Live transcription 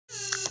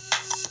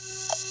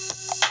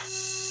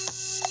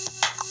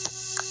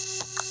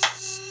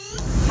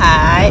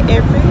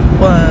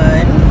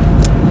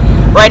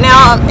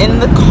I'm in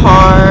the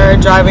car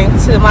driving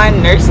to my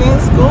nursing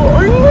school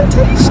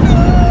orientation.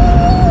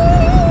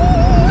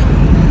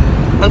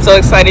 I'm so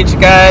excited, you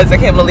guys. I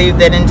can't believe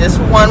that in just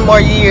one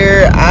more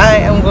year I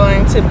am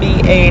going to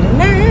be a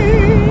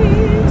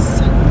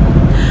nurse.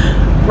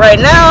 Right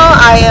now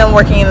I am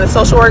working in the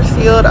social work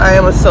field. I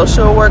am a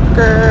social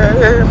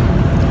worker,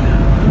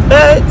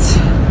 but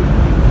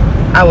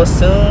I will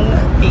soon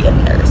be a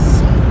nurse.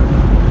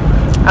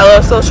 I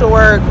love social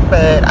work,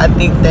 but I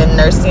think that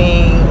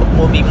nursing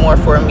will be more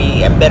for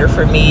me and better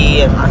for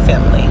me and my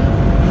family.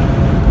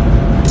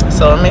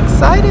 So I'm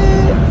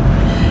excited.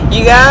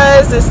 You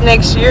guys, this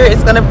next year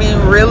is going to be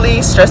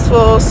really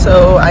stressful,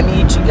 so I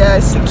need you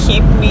guys to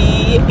keep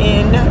me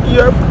in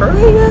your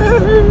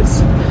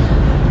prayers.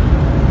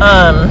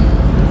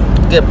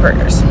 Good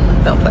prayers.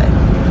 Don't play.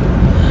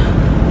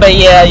 But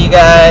yeah, you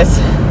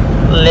guys,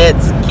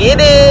 let's get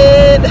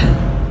it.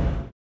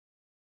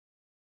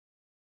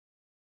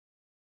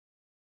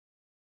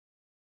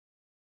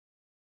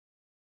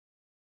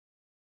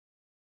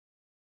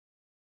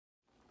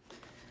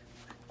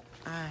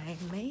 I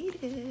made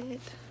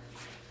it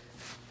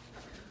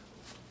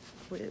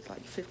with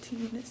like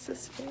 15 minutes to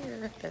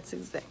spare. That's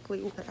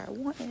exactly what I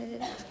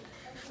wanted. All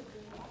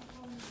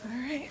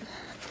right,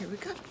 here we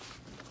go.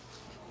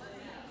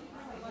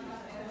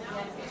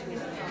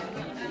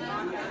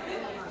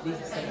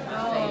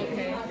 Oh,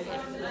 okay.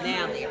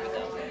 Now, there we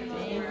go.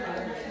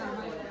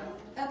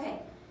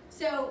 Okay,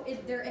 so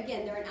they're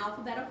in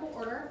alphabetical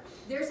order.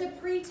 There's a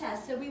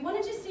pre-test, so we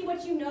want to just see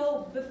what you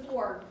know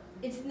before.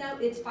 It's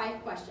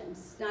 5 questions.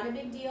 It's not a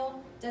big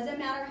deal. Doesn't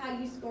matter how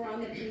you score on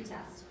the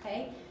pre-test,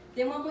 okay?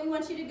 Then when we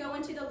want you to go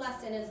into the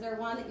lesson, is there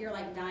one that you're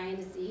like dying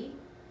to see?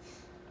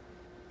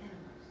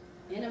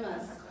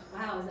 Enemas.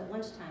 Wow, is it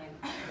lunchtime?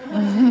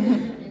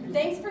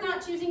 Thanks for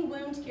not choosing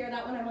wound care.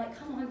 That one I'm like,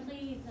 come on,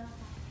 please. No.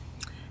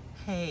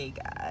 Hey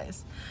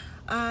guys,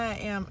 I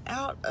am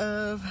out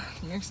of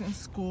nursing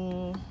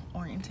school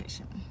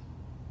orientation.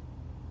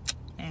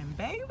 And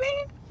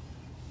baby,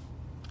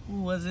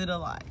 was it a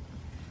lot.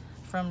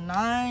 From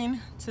 9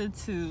 to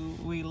 2,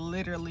 we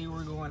literally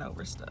were going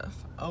over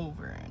stuff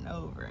over and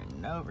over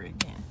and over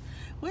again,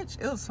 which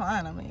it was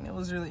fine. I mean, it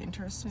was really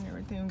interesting.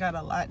 Everything got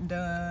a lot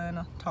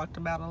done, talked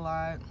about a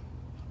lot.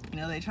 You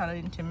know, they try to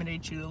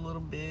intimidate you a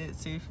little bit,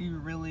 see if you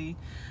really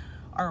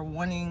are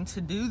wanting to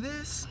do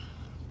this.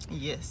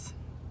 Yes,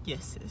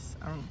 sis,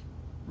 I'm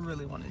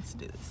really wanting to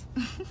do this.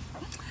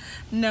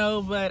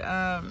 No, but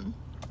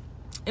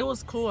it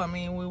was cool. I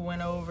mean, we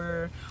went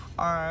over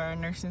our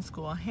nursing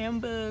school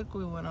handbook.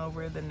 We went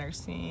over the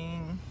Nurse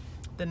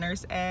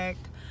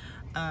Act.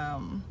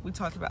 We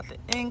talked about the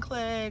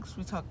NCLEX.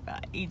 We talked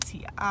about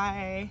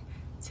ATI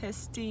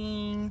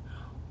testing.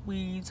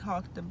 We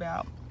talked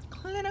about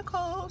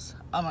clinicals.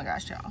 Oh my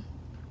gosh, y'all.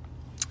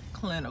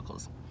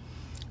 Clinicals.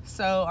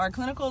 So our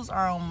clinicals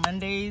are on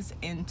Mondays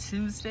and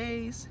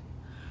Tuesdays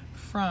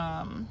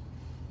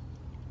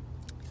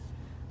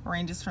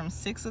ranges from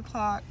 6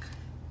 o'clock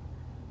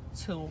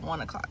to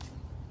 1 o'clock.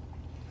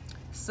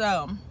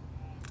 So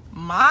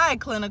my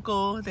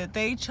clinical that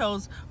they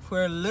chose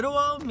for little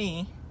old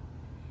me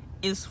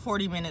is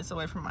 40 minutes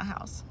away from my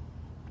house.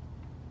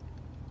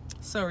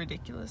 So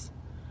ridiculous.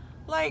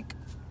 Like,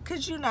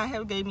 could you not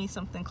have gave me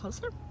something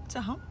closer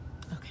to home?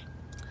 Okay.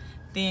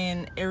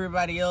 Then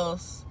everybody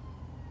else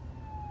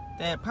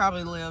that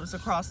probably lives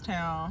across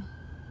town,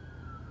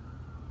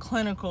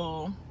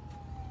 clinical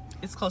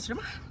is closer to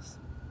my house.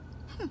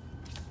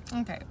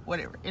 Okay,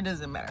 whatever, it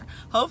doesn't matter.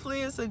 Hopefully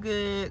it's a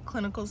good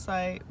clinical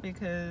site,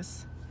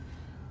 because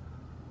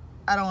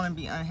I don't want to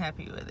be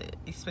unhappy with it,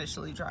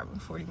 especially driving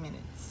 40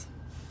 minutes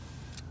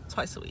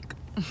twice a week.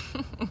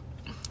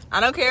 I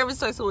don't care if it's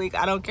twice a week.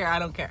 I don't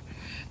care.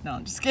 No,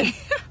 I'm just kidding.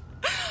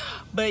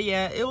 But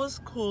yeah, it was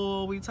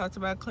cool. We talked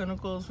about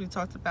clinicals, we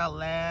talked about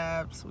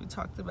labs, we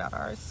talked about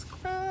our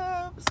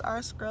scrubs.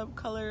 Our scrub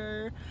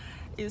color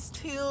is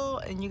teal,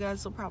 and you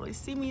guys will probably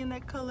see me in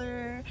that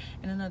color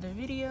in another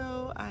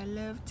video. I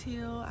love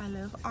teal, I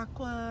love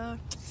aqua,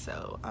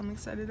 so I'm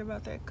excited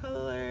about that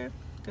color.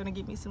 Gonna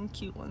get me some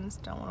cute ones.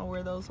 Don't want to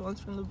wear those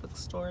ones from the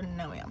bookstore,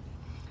 no ma'am.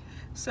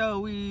 So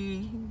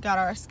we got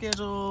our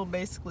schedule.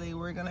 Basically,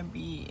 we're gonna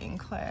be in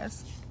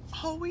class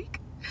all week,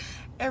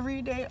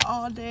 every day,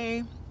 all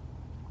day,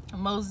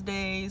 most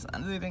days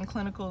other than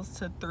clinicals,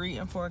 to 3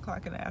 and 4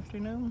 o'clock in the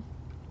afternoon.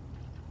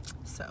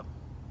 So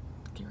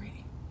get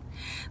ready.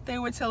 They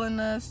were telling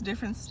us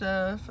different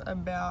stuff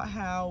about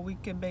how we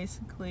could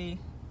basically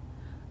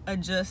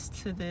adjust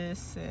to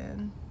this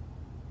and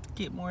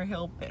get more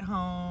help at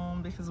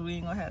home, because we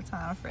ain't gonna have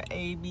time for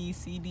A, B,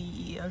 C, D,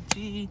 E, F,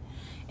 G.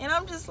 And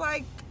I'm just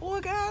like, well,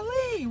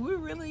 golly, we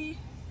really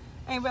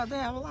ain't about to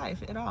have a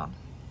life at all.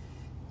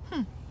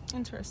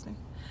 Interesting.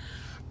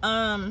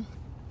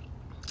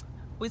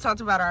 We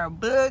talked about our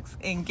books,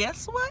 and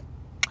guess what?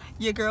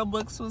 Your girl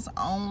books was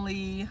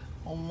only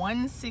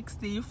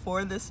 $160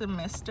 for the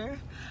semester,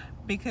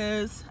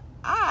 because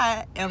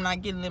I am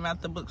not getting them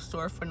at the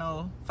bookstore for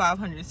no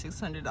 $500,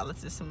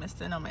 $600 this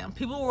semester. No ma'am.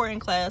 People were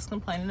in class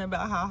complaining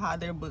about how high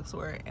their books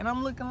were, and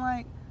I'm looking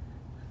like,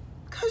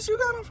 because you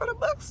got them from the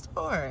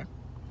bookstore.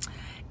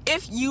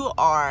 If you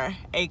are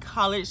a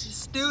college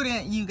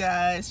student, you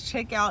guys,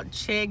 check out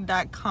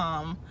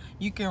Chegg.com.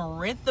 You can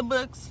rent the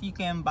books, you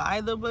can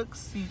buy the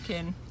books, you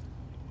can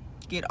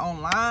get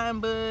online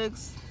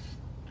books,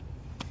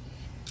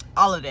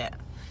 all of that.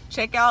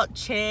 Check out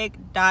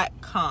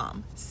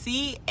Chegg.com,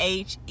 CHEGG.com.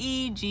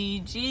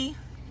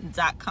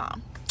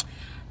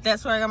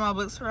 That's where I got my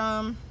books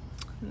from.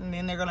 And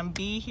then they're gonna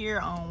be here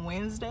on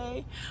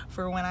Wednesday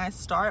for when I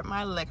start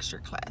my lecture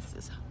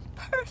classes.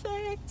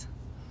 Perfect.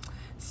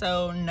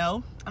 So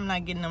no, I'm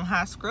not getting them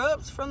high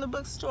scrubs from the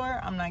bookstore.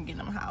 I'm not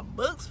getting them high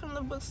books from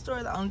the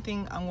bookstore. The only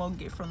thing I'm gonna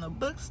get from the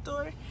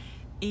bookstore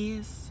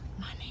is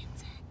my name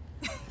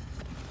tag.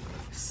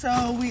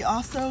 So we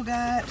also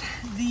got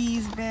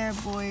these bad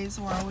boys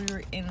while we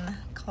were in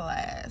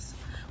class,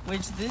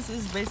 which this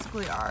is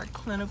basically our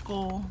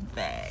clinical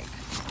bag.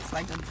 It's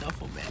like a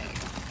duffel bag.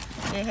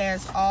 It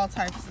has all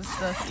types of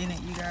stuff in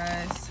it, you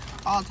guys.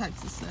 All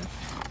types of stuff.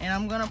 And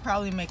I'm gonna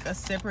probably make a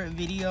separate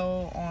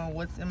video on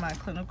what's in my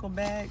clinical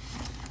bag.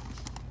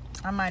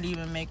 I might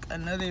even make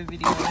another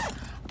video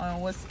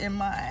on what's in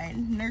my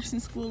nursing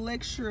school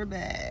lecture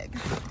bag.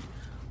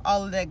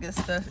 All of that good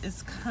stuff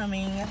is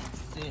coming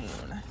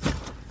soon.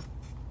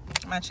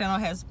 My channel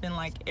has been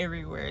like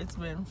everywhere. It's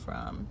been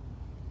from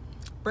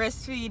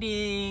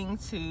breastfeeding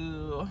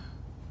to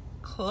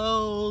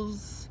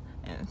clothes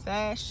and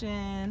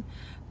fashion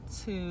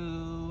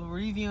to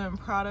reviewing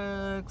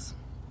products,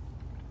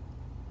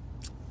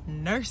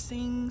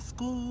 nursing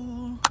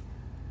school,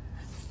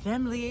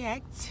 family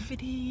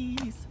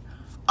activities,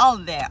 all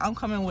of that. I'm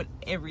coming with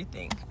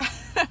everything.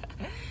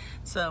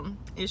 So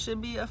it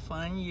should be a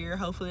fun year.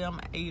 Hopefully I'm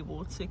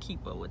able to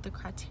keep up with the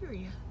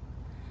criteria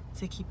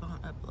to keep on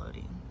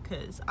uploading,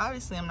 because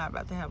obviously I'm not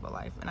about to have a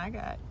life and I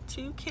got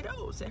 2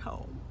 kiddos at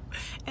home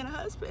and a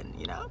husband,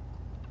 you know.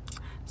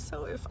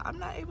 So if I'm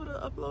not able to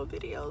upload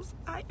videos,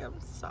 I am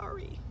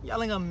sorry.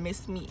 Y'all ain't gonna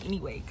miss me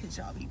anyway, because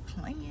y'all be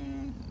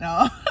playing.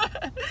 No.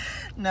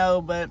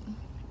 No, but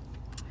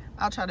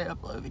I'll try to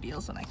upload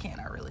videos when I can.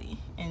 I really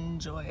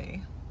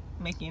enjoy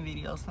making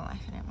videos and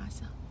laughing at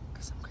myself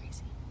because I'm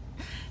crazy.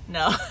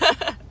 No.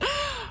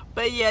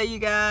 But yeah, you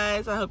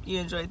guys, I hope you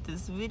enjoyed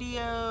this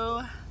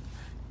video.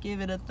 Give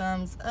it a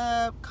thumbs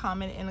up.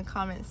 Comment in the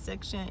comment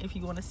section if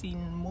you want to see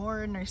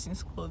more nursing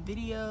school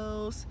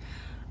videos.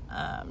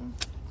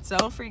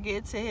 Don't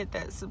forget to hit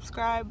that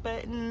subscribe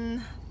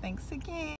button. Thanks again.